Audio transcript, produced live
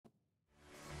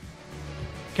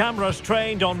cameras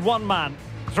trained on one man.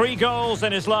 3 goals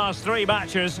in his last 3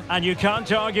 matches, and you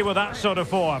can't argue with that sort of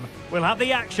form. We'll have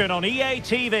the action on EA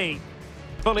TV.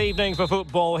 Full evening for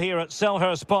football here at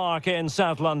Selhurst Park in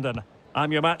South London.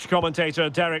 I'm your match commentator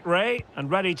Derek Ray,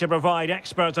 and ready to provide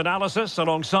expert analysis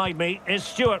alongside me is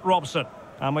Stuart Robson.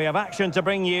 And we have action to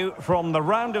bring you from the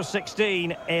round of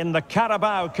 16 in the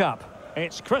Carabao Cup.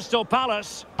 It's Crystal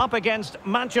Palace up against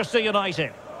Manchester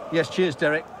United. Yes, cheers,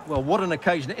 Derek. Well, what an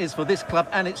occasion it is for this club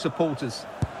and its supporters.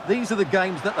 These are the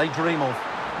games that they dream of.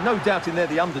 No doubting they're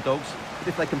the underdogs. But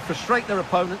if they can frustrate their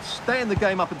opponents, stay in the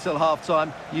game up until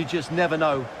half-time, you just never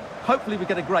know. Hopefully we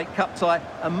get a great cup tie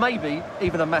and maybe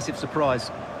even a massive surprise.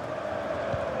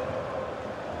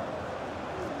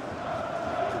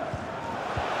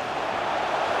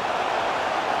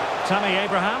 Tammy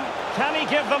Abraham, can he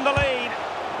give them the lead?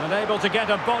 Unable to get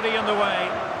a body in the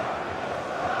way.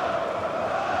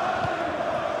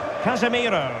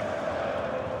 Casemiro.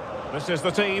 This is the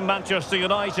team Manchester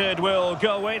United will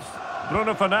go with.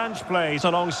 Bruno Fernandes plays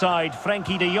alongside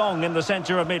Frenkie de Jong in the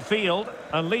centre of midfield.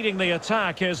 And leading the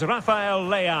attack is Rafael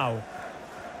Leao.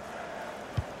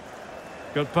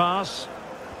 Good pass.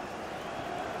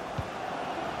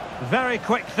 Very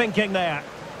quick thinking there.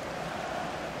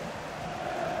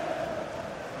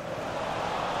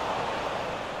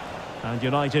 And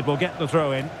United will get the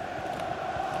throw in.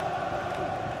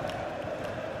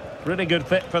 Really good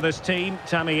fit for this team,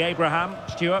 Tammy Abraham.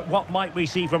 Stuart, what might we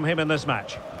see from him in this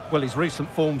match? Well, his recent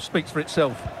form speaks for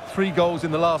itself. 3 goals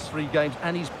in the last 3 games,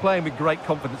 and he's playing with great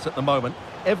confidence at the moment.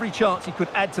 Every chance he could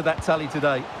add to that tally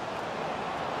today.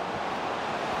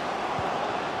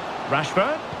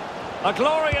 Rashford. A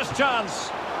glorious chance.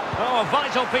 Oh, a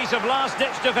vital piece of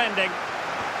last-ditch defending.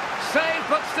 Saved,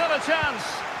 but still a chance.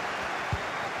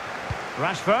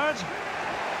 Rashford.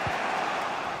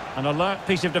 An alert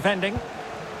piece of defending.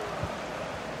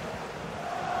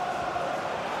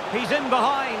 He's in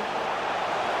behind.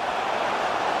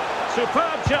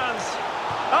 Superb chance.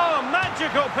 Oh,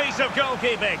 magical piece of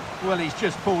goalkeeping. Well, he's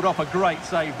just pulled off a great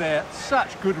save there.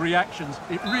 Such good reactions.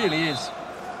 It really is.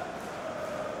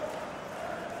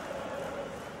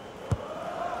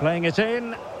 Playing it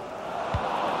in.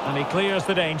 And he clears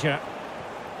the danger.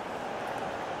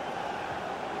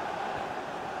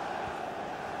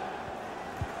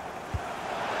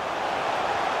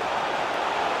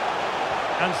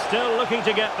 And still looking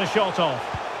to get the shot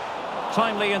off.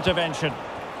 Timely intervention.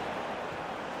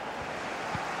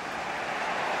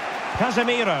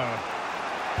 Casemiro.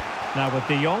 Now with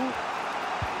de Jong.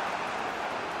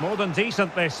 More than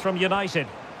decent this from United.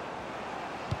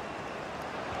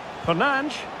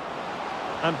 Fernandes.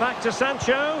 And back to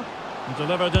Sancho. And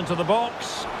delivered into the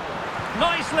box.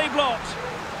 Nicely blocked.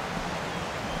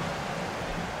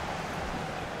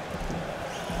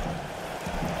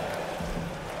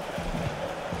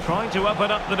 Trying to open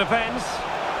up the defence.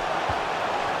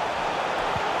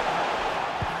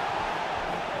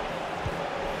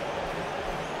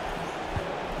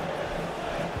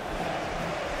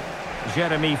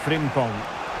 Jeremy Frimpong.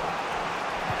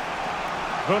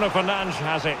 Bruno Fernandes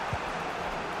has it.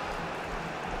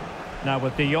 Now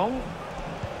with de Jong.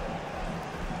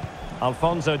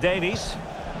 Alphonso Davies.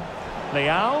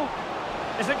 Leao.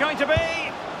 Is it going to be?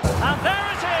 And there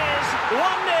it is!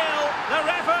 1-0. Their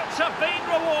efforts have been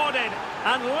rewarded.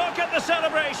 And look at the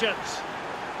celebrations.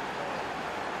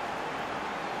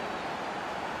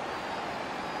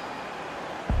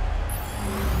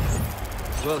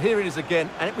 Well, here it is again,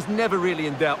 and it was never really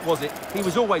in doubt, was it? He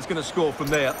was always going to score from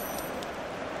there.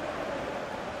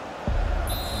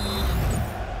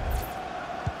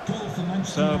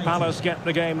 So Palace get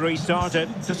the game restarted.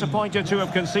 Disappointed to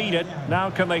have conceded.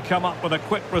 Now can they come up with a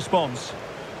quick response?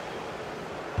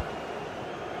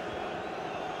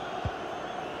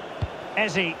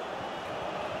 Eze. He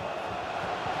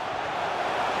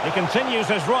continues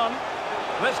his run.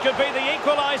 This could be the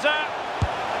equaliser.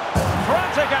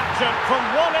 Frantic action from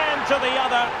one end to the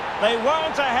other. They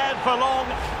weren't ahead for long,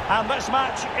 and this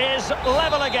match is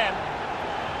level again.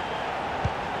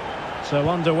 So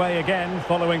underway again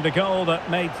following the goal that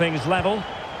made things level.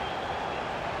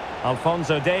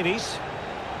 Alphonso Davies.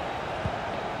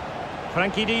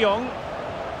 Frenkie de Jong.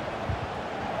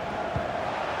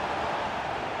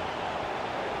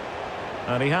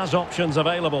 And he has options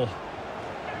available.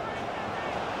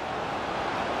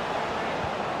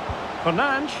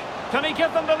 Fernandes. Can he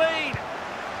give them the lead?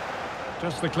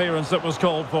 Just the clearance that was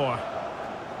called for.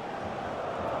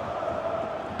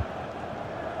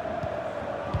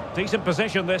 Decent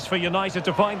position this for United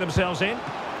to find themselves in.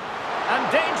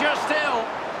 And danger still.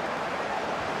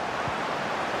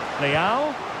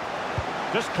 Leao.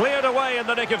 Just cleared away in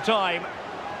the nick of time.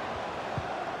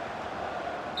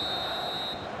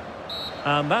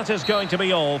 And that is going to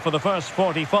be all for the first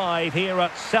 45 here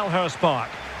at Selhurst Park.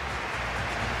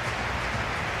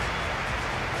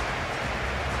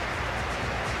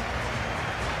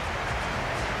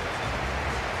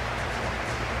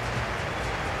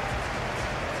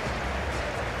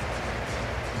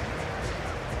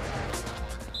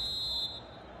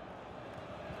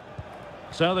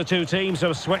 So the two teams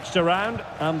have switched around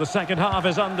and the second half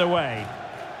is underway.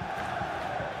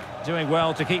 Doing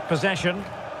well to keep possession.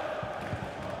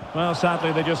 Well,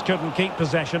 sadly, they just couldn't keep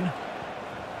possession.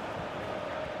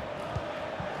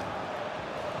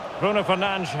 Bruno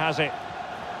Fernandes has it.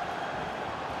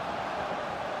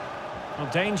 Well,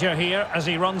 danger here as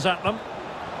he runs at them.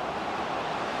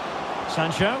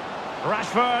 Sancho.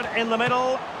 Rashford in the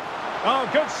middle. Oh,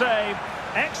 good save.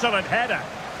 Excellent header.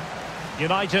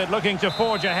 United looking to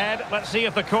forge ahead. Let's see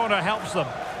if the corner helps them.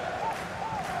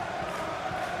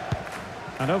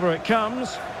 And over it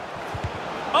comes.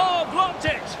 Oh, blocked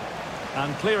it!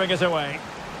 And clearing it away.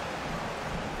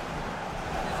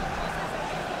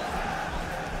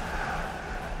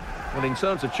 Well, in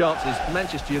terms of chances,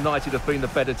 Manchester United have been the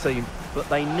better team, but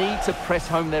they need to press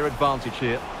home their advantage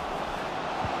here.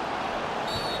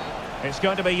 It's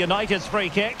going to be United's free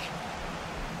kick.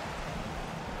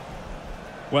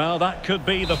 Well, that could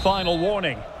be the final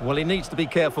warning. Well, he needs to be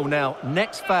careful now.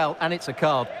 Next foul, and it's a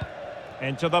card.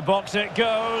 Into the box it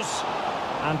goes.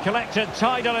 And collected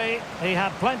tidily. He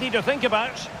had plenty to think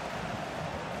about.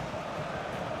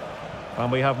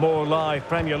 And we have more live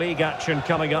Premier League action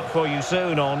coming up for you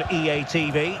soon on EA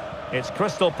TV. It's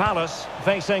Crystal Palace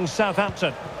facing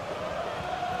Southampton.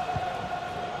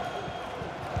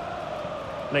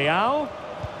 Leao.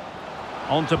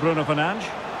 On to Bruno Fernandes.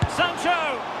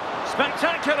 Sancho!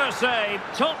 Spectacular save,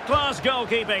 top-class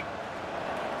goalkeeping.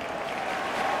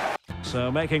 So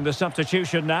making the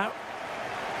substitution now.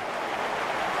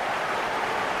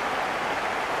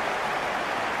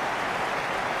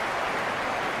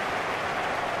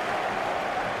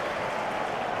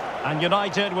 And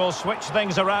United will switch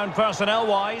things around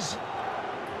personnel-wise.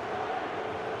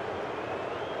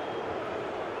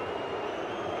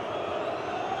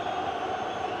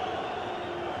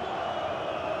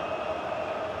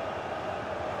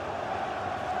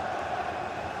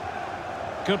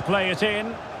 Could play it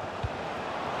in.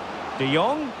 De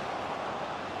Jong.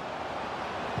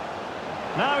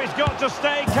 Now he's got to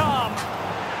stay calm.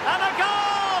 And a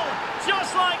goal!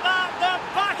 Just like that, they're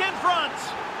back in front.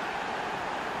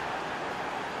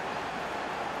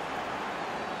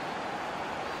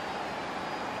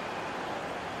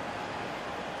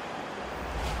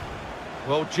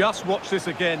 Well, just watch this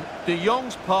again. De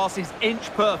Jong's pass is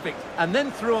inch perfect. And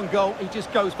then through on goal, he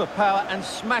just goes for power and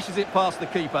smashes it past the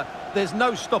keeper. There's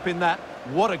no stopping that.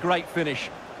 What a great finish.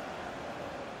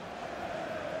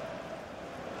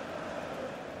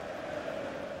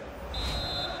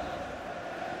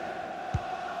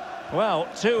 Well,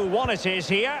 2-1 it is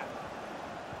here.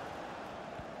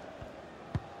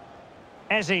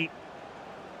 Eze.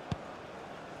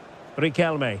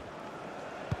 Riquelme.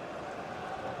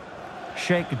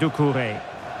 Sheikh Doucouré.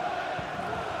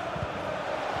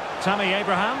 Tammy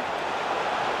Abraham.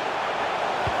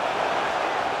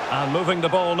 And moving the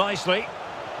ball nicely.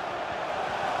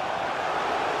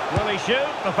 Will he shoot?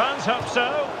 The fans hope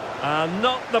so. And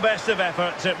not the best of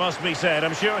efforts, it must be said.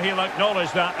 I'm sure he'll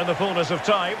acknowledge that in the fullness of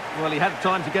time. Well, he had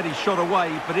time to get his shot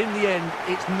away, but in the end,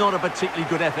 it's not a particularly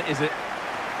good effort, is it?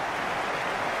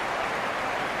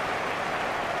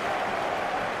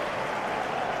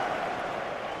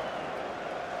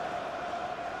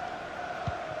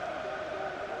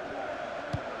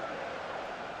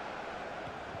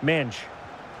 Minch.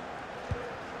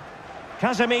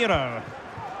 Casemiro.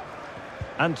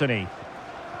 Anthony.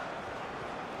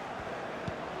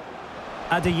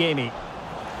 Adeyemi.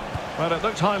 Well, it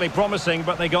looked highly promising,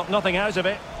 but they got nothing out of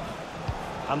it.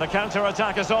 And the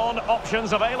counter-attack is on.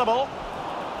 Options available.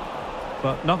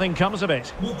 But nothing comes of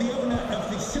it. Will the owner of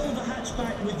the silver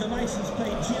hatchback with the licence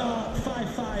plate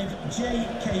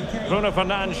GR55JKK... Bruno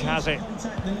Fernandes has it.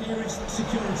 ...contact the nearest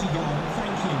security guard.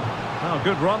 Thank you. Oh,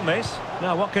 good run this.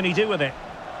 Now, what can he do with it?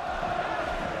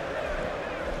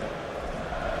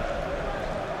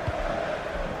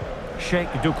 Sheikh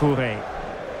Doucouré.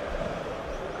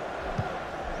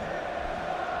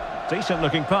 Decent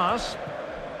looking pass.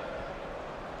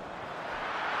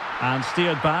 And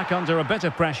steered back under a bit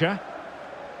of pressure.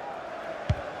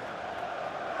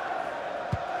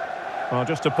 Well,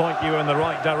 just to point you in the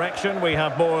right direction, we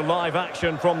have more live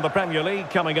action from the Premier League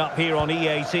coming up here on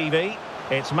EA TV.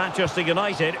 It's Manchester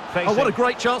United facing... Oh, what a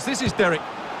great chance this is, Derek.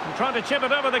 Trying to chip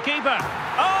it over the keeper.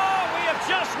 Oh, we have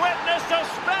just witnessed a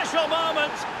special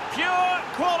moment. Pure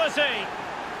quality.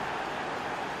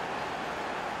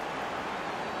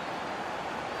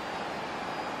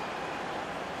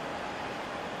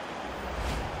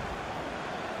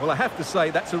 Well, I have to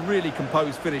say, that's a really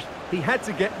composed finish. He had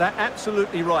to get that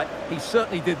absolutely right. He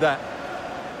certainly did that.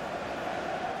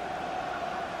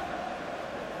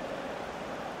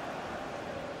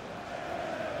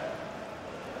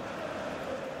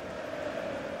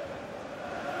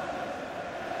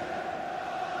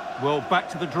 Well, back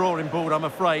to the drawing board, I'm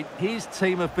afraid. His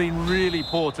team have been really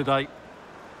poor today.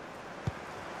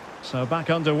 So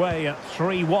back underway at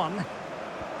 3-1.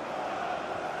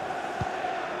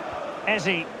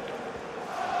 Ezzy.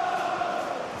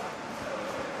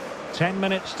 10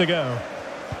 minutes to go.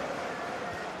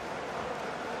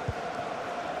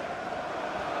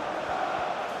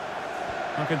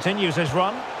 And continues his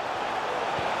run.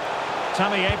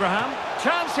 Tammy Abraham.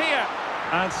 Chance here.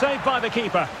 And saved by the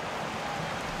keeper.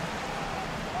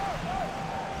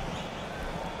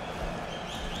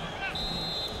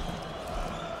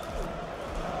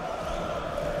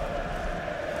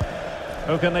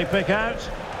 Who can they pick out?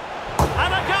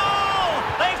 And a goal!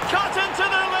 They've cut into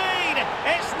the lead!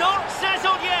 It's not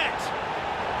settled yet!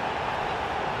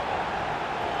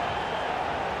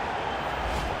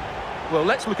 Well,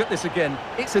 let's look at this again.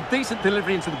 It's a decent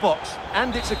delivery into the box,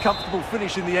 and it's a comfortable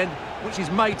finish in the end, which is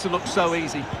made to look so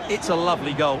easy. It's a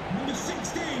lovely goal. Number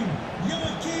 16,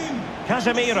 Joachim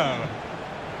Casemiro.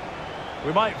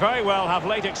 We might very well have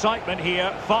late excitement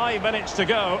here. 5 minutes to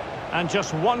go, and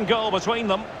just one goal between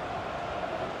them.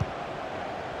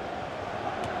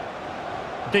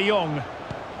 De Jong.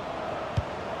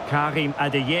 Karim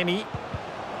Adeyemi.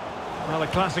 Well, a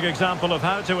classic example of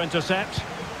how to intercept.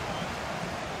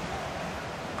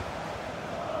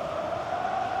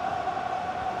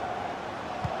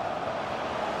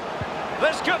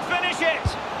 This could finish it.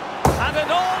 And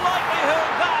in all likelihood,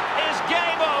 that is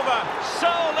game over. So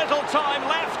little time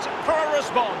left for a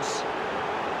response.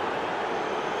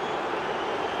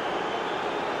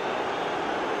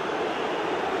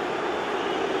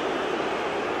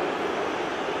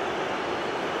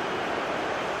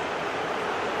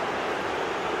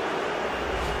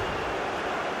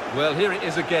 Well, here it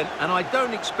is again, and I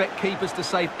don't expect keepers to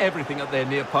save everything at their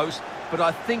near post, but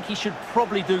I think he should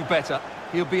probably do better.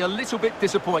 He'll be a little bit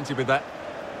disappointed with that.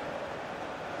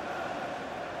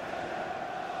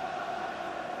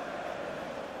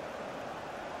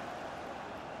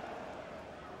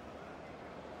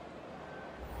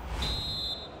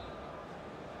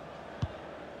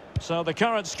 So the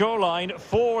current scoreline,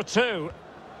 4-2.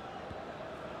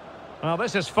 Well,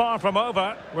 this is far from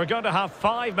over. We're going to have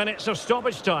 5 minutes of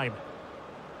stoppage time.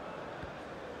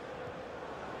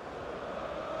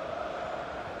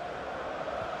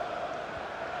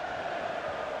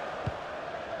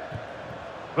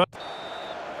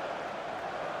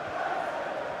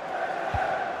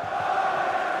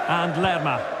 And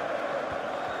Lerma.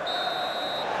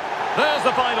 There's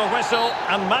the final whistle,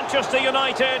 and Manchester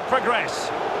United progress.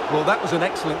 Well, that was an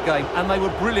excellent game, and they were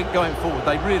brilliant going forward.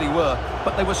 They really were.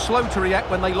 But they were slow to react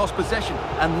when they lost possession,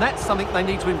 and that's something they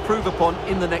need to improve upon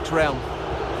in the next round.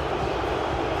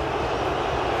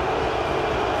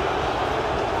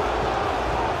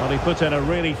 Well, he put in a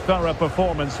really thorough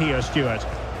performance here, Stuart.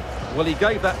 Well, he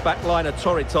gave that back line a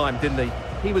torrid time, didn't he?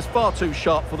 He was far too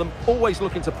sharp for them, always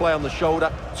looking to play on the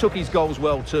shoulder, took his goals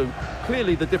well too.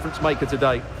 Clearly the difference maker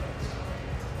today.